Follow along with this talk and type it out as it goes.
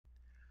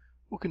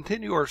We'll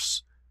continue our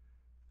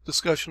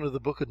discussion of the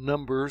book of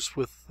Numbers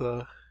with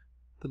the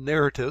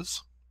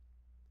narratives.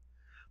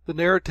 The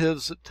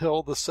narratives that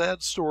tell the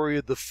sad story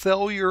of the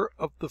failure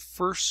of the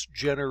first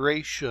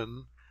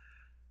generation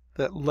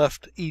that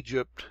left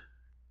Egypt,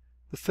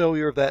 the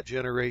failure of that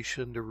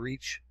generation to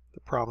reach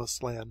the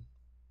promised land.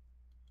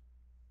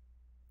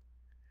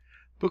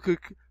 The book of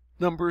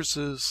Numbers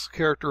is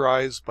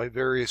characterized by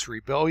various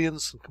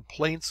rebellions and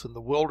complaints in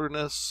the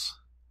wilderness.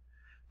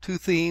 Two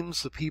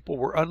themes: the people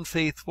were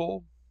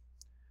unfaithful,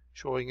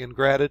 showing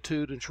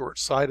ingratitude and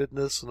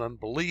short-sightedness and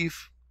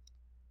unbelief,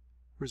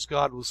 whereas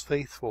God was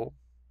faithful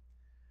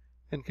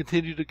and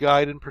continued to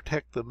guide and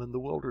protect them in the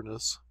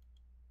wilderness.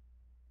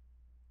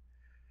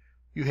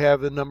 You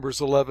have in Numbers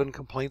 11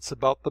 complaints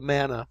about the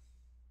manna.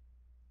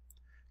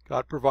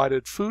 God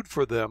provided food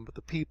for them, but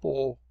the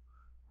people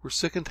were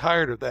sick and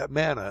tired of that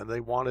manna, and they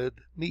wanted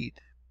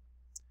meat.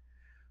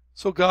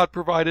 So God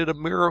provided a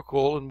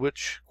miracle in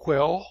which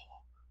quail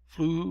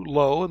flew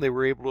low, and they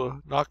were able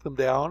to knock them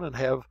down and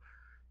have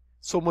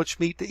so much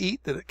meat to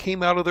eat that it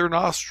came out of their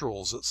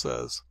nostrils, it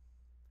says.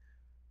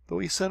 Though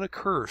he sent a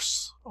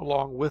curse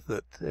along with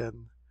it,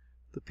 and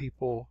the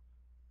people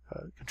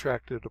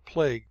contracted a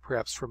plague,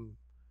 perhaps from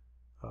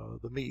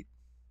the meat.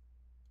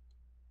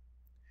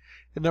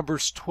 In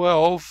Numbers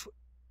 12,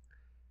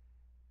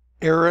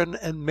 Aaron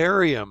and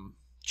Miriam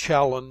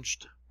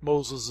challenged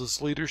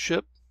Moses'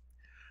 leadership.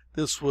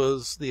 This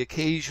was the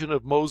occasion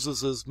of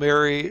Moses'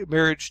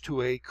 marriage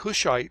to a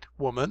Cushite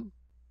woman,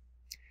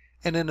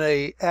 and in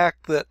an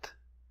act that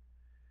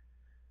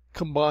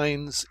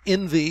combines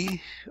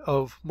envy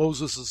of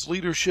Moses'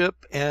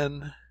 leadership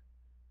and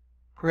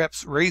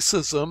perhaps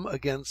racism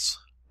against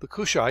the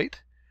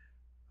Cushite,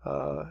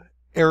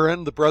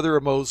 Aaron, the brother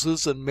of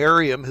Moses, and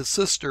Miriam, his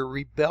sister,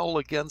 rebel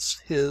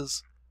against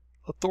his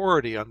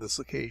authority on this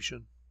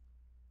occasion.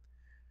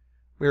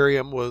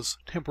 Miriam was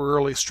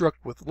temporarily struck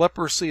with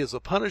leprosy as a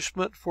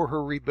punishment for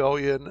her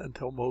rebellion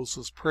until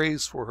Moses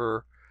prays for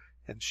her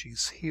and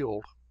she's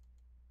healed.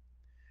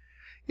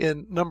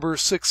 In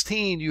Numbers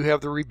 16, you have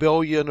the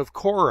rebellion of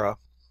Korah,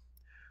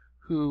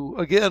 who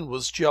again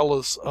was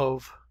jealous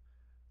of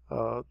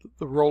the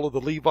role of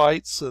the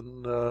Levites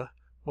and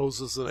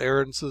Moses and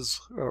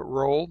Aaron's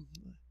role.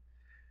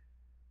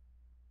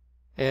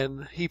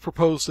 And he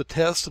proposed a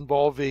test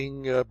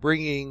involving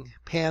bringing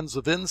pans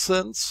of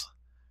incense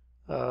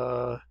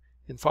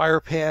in fire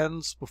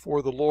pans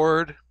before the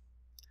Lord.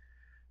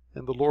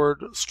 And the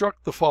Lord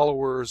struck the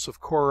followers of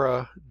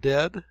Korah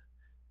dead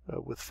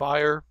with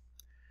fire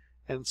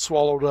and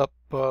swallowed up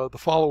the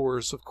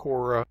followers of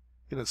Korah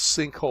in a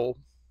sinkhole.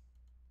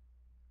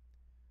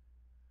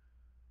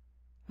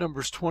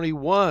 Numbers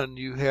 21,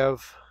 you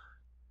have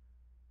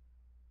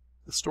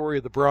the story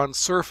of the bronze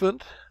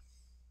serpent,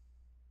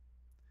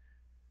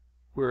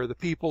 where the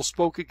people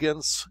spoke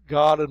against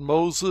God and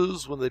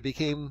Moses when they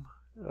became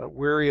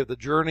weary of the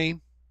journey.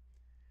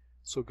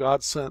 So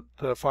God sent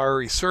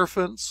fiery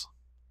serpents,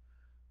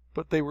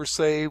 but they were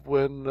saved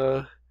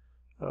when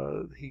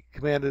he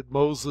commanded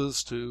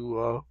Moses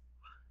to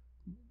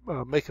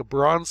make a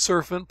bronze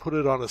serpent, put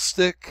it on a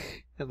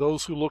stick, and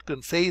those who looked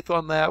in faith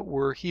on that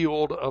were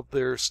healed of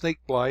their snake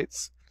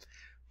bites.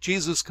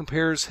 Jesus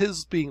compares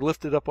his being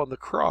lifted up on the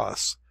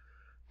cross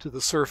to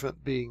the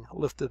serpent being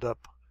lifted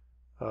up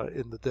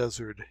in the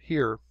desert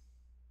here,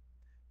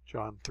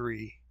 John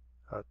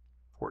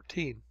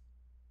 3:14.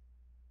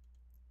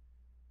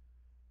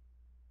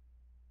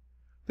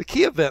 The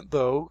key event,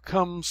 though,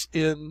 comes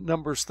in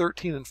Numbers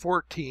 13 and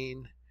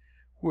 14,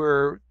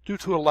 where, due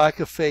to a lack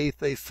of faith,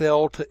 they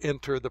fail to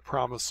enter the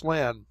promised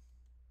land.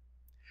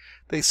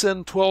 They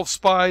send 12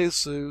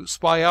 spies to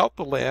spy out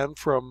the land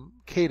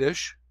from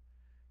Kadesh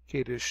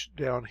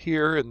down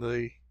here in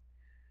the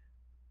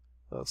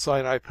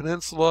Sinai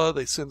Peninsula.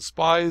 They send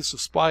spies to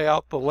spy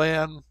out the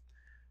land,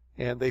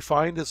 and they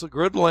find it's a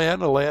good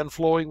land, a land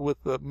flowing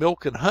with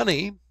milk and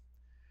honey,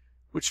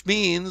 which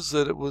means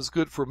that it was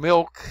good for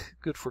milk,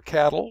 good for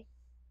cattle,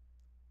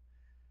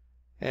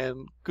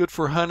 and good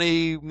for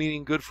honey,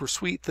 meaning good for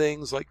sweet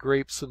things like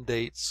grapes and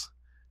dates,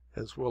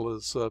 as well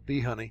as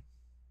bee honey.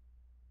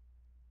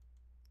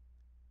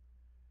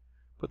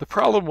 But the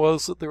problem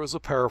was that there was a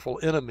powerful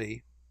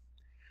enemy.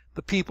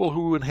 The people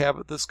who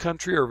inhabit this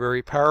country are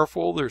very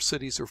powerful. Their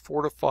cities are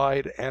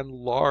fortified and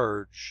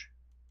large.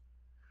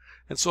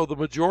 And so the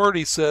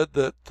majority said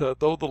that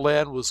though the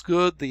land was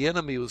good, the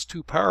enemy was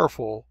too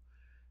powerful,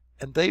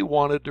 and they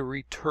wanted to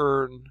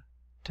return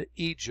to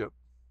Egypt.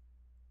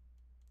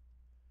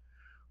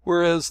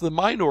 Whereas the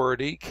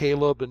minority,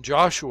 Caleb and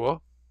Joshua,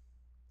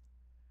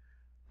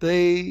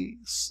 they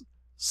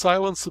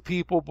silenced the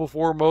people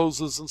before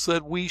Moses and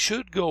said, we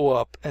should go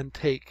up and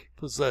take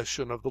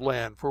possession of the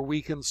land, for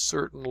we can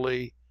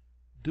certainly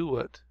do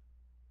it.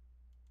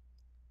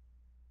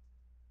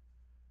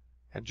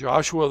 And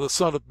Joshua the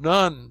son of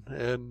Nun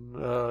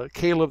and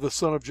Caleb the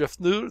son of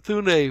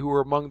Jephunneh, who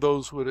were among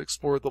those who had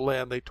explored the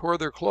land, they tore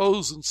their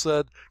clothes and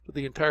said to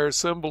the entire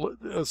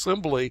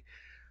assembly,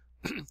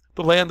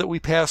 The land that we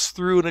passed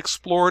through and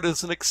explored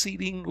is an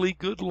exceedingly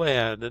good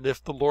land, and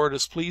if the Lord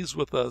is pleased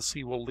with us,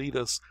 he will lead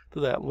us to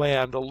that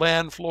land, a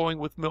land flowing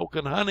with milk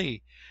and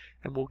honey,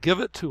 and will give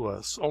it to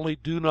us. Only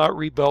do not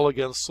rebel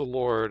against the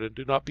Lord, and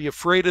do not be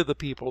afraid of the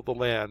people of the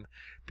land,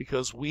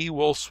 because we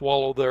will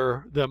swallow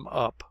them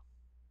up.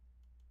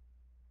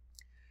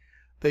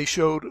 They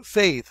showed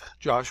faith,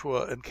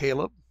 Joshua and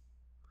Caleb,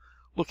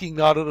 looking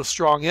not at a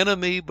strong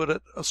enemy, but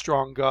at a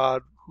strong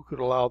God who could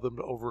allow them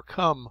to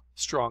overcome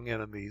strong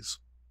enemies.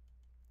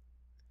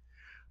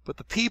 But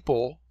the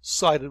people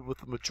sided with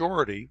the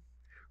majority,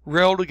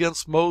 railed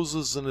against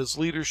Moses and his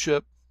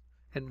leadership,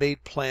 and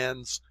made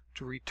plans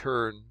to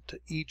return to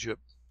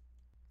Egypt.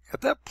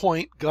 At that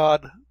point,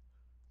 God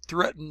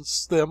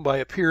threatens them by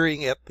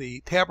appearing at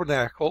the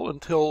tabernacle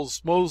and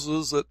tells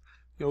Moses that,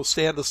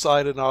 stand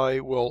aside and I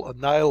will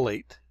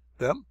annihilate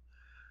them,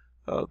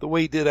 the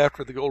way he did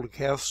after the golden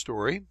calf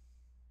story.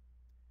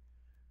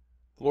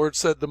 The Lord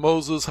said to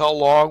Moses, "How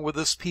long will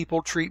this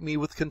people treat me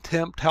with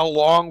contempt? How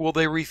long will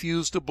they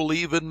refuse to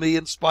believe in me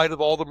in spite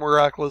of all the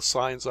miraculous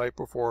signs I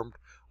performed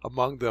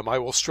among them? I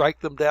will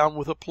strike them down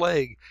with a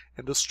plague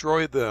and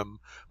destroy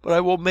them. But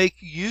I will make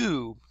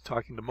you,"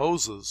 talking to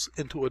Moses,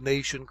 "into a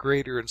nation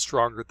greater and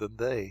stronger than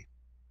they."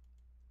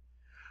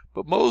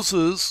 But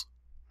Moses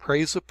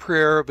prays a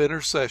prayer of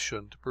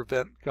intercession to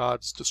prevent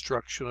God's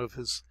destruction of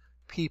his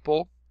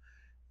people.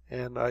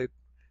 And I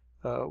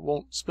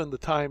won't spend the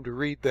time to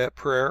read that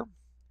prayer.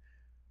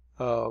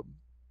 But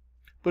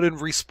in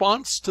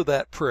response to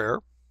that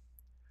prayer,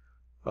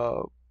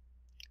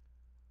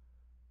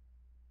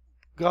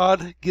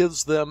 God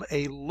gives them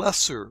a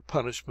lesser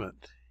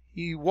punishment.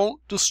 He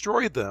won't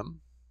destroy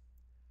them,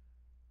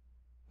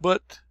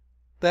 but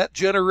that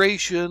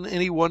generation,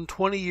 anyone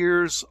 20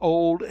 years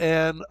old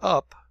and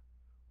up,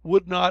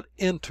 would not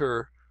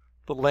enter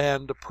the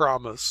land of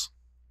promise.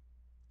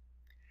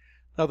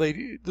 Now,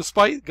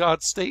 despite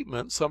God's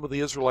statement, some of the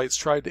Israelites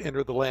tried to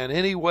enter the land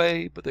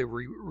anyway, but they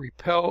were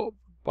repelled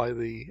by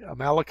the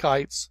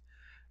Amalekites,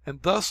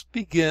 and thus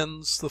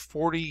begins the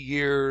 40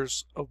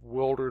 years of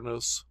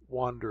wilderness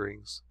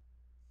wanderings.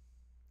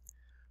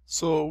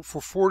 So for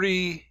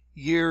 40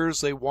 years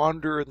they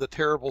wander in the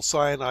terrible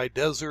Sinai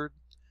desert.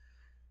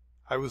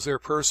 I was there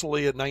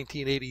personally in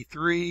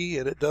 1983,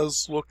 and it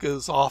does look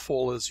as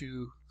awful as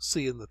you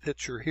see in the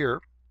picture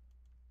here.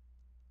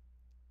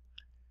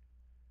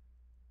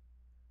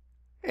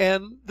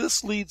 And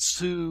this leads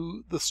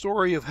to the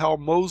story of how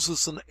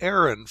Moses and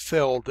Aaron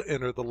failed to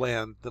enter the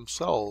land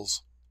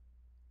themselves.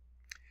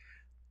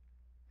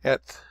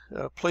 At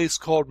a place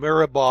called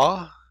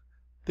Meribah,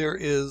 there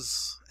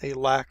is a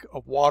lack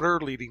of water,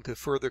 leading to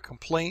further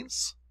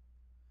complaints.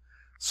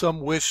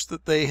 Some wish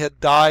that they had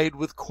died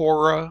with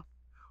Korah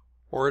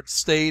or had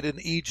stayed in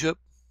Egypt.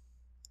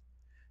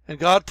 And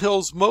God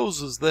tells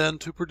Moses then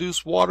to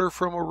produce water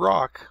from a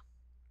rock.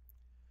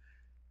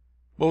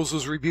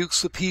 Moses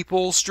rebukes the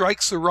people,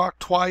 strikes the rock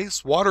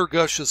twice, water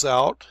gushes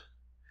out,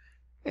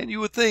 and you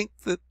would think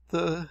that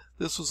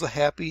this was a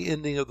happy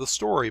ending of the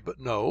story, but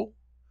no.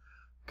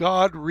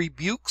 God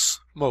rebukes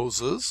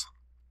Moses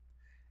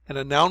and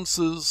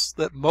announces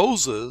that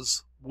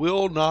Moses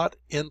will not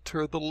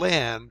enter the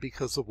land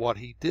because of what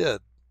he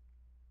did,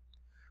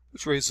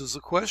 which raises the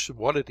question,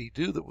 what did he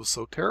do that was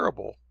so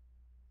terrible?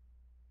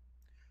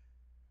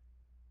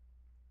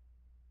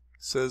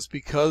 It says,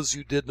 "Because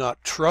you did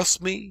not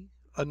trust me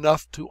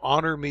enough to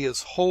honor me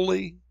as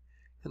holy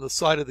in the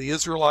sight of the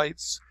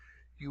Israelites,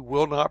 you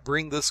will not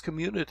bring this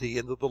community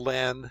into the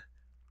land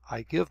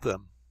I give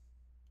them."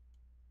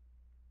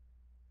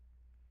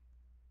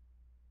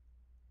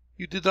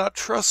 You did not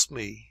trust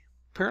me.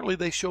 Apparently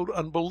they showed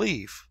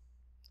unbelief.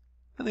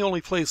 And the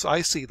only place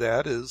I see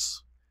that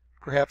is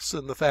perhaps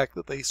in the fact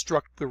that they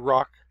struck the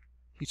rock.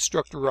 He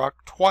struck the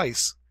rock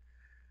twice.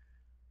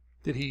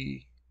 Did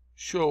he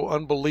show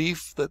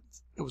unbelief that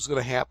it was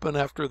going to happen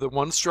after the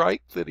one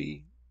strike, that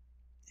he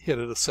hit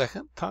it a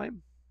second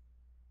time?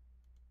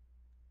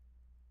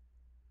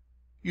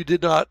 You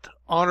did not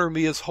honor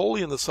me as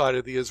holy in the sight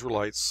of the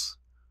Israelites.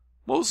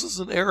 Moses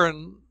and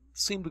Aaron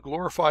seem to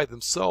glorify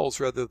themselves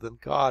rather than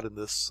God in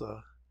this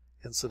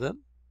incident.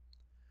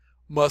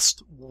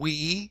 Must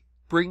we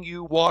bring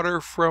you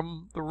water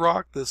from the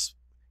rock? This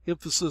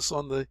emphasis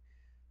on the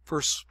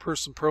first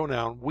person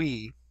pronoun,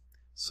 we,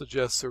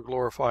 suggests they're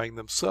glorifying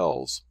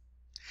themselves.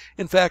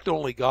 In fact,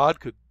 only God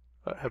could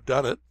have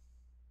done it.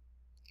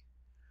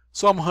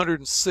 Psalm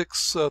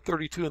 106,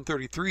 32 and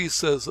 33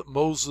 says that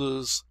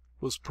Moses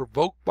was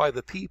provoked by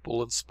the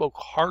people and spoke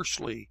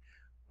harshly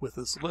with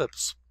his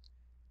lips.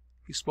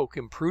 He spoke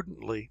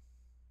imprudently.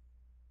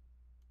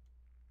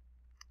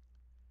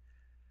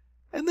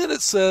 And then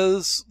it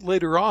says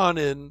later on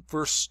in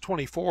verse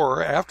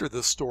 24, after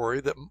this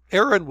story, that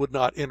Aaron would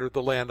not enter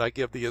the land I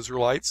give the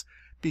Israelites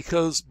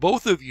because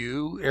both of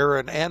you,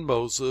 Aaron and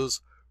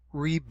Moses,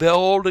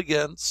 rebelled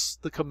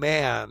against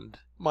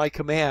my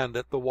command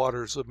at the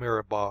waters of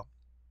Meribah.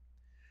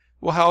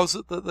 Well, how is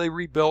it that they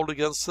rebelled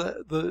against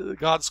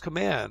God's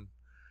command?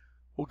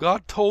 Well,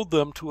 God told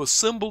them to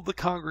assemble the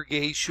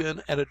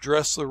congregation and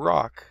address the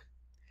rock.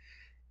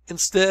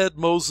 Instead,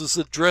 Moses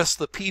addressed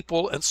the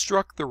people and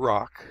struck the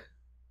rock.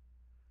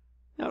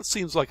 Now, it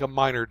seems like a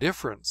minor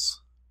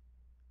difference,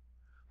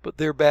 but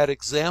their bad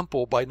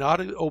example, by not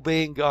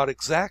obeying God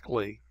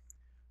exactly,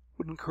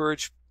 would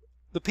encourage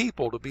the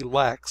people to be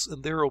lax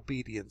in their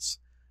obedience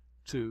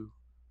to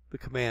the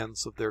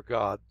commands of their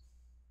God.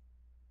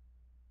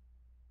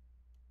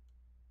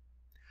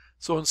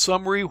 So in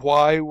summary,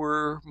 why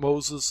were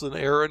Moses and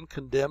Aaron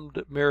condemned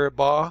at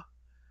Meribah?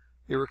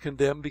 They were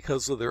condemned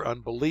because of their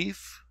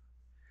unbelief.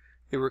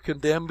 They were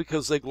condemned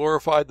because they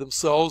glorified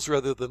themselves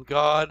rather than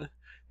God.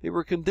 They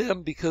were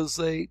condemned because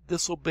they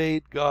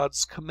disobeyed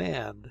God's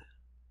command.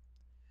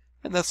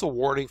 And that's a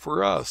warning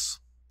for us.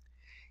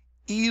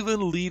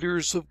 Even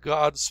leaders of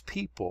God's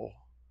people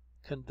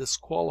can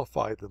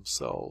disqualify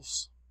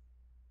themselves.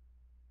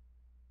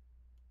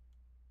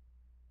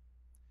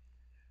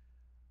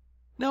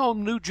 Now a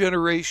new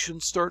generation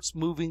starts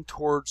moving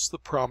towards the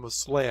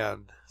promised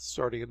land,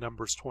 starting in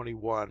Numbers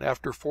 21.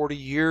 After 40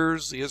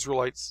 years, the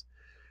Israelites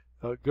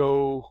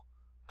go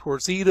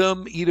towards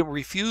Edom. Edom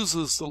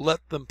refuses to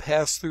let them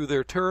pass through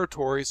their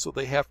territory, so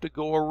they have to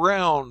go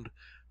around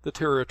the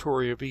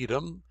territory of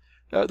Edom.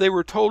 They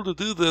were told to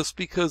do this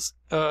because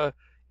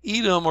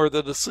Edom are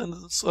the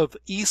descendants of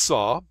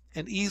Esau,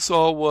 and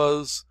Esau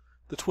was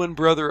the twin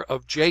brother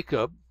of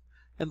Jacob,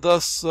 and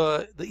thus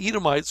the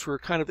Edomites were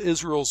kind of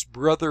Israel's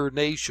brother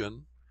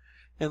nation,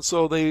 and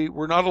so they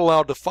were not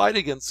allowed to fight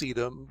against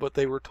Edom, but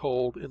they were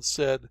told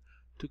instead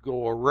to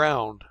go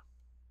around.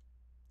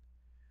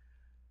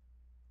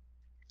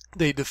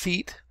 They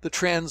defeat the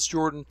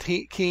Transjordan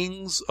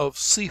kings of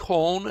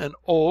Sihon and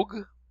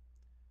Og.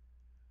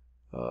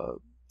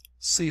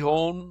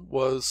 Sihon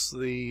was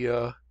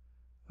the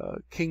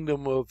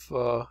kingdom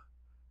of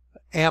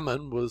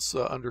Ammon, was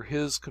under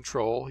his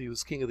control. He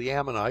was king of the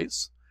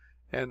Ammonites.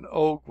 And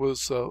Og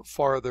was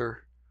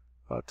farther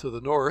to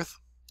the north,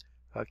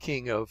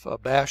 king of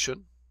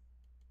Bashan.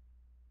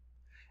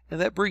 And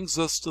that brings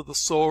us to the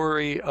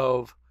story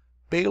of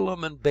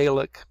Balaam and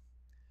Balak,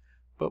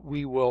 but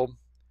we will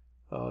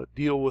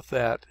deal with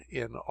that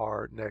in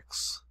our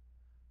next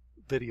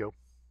video.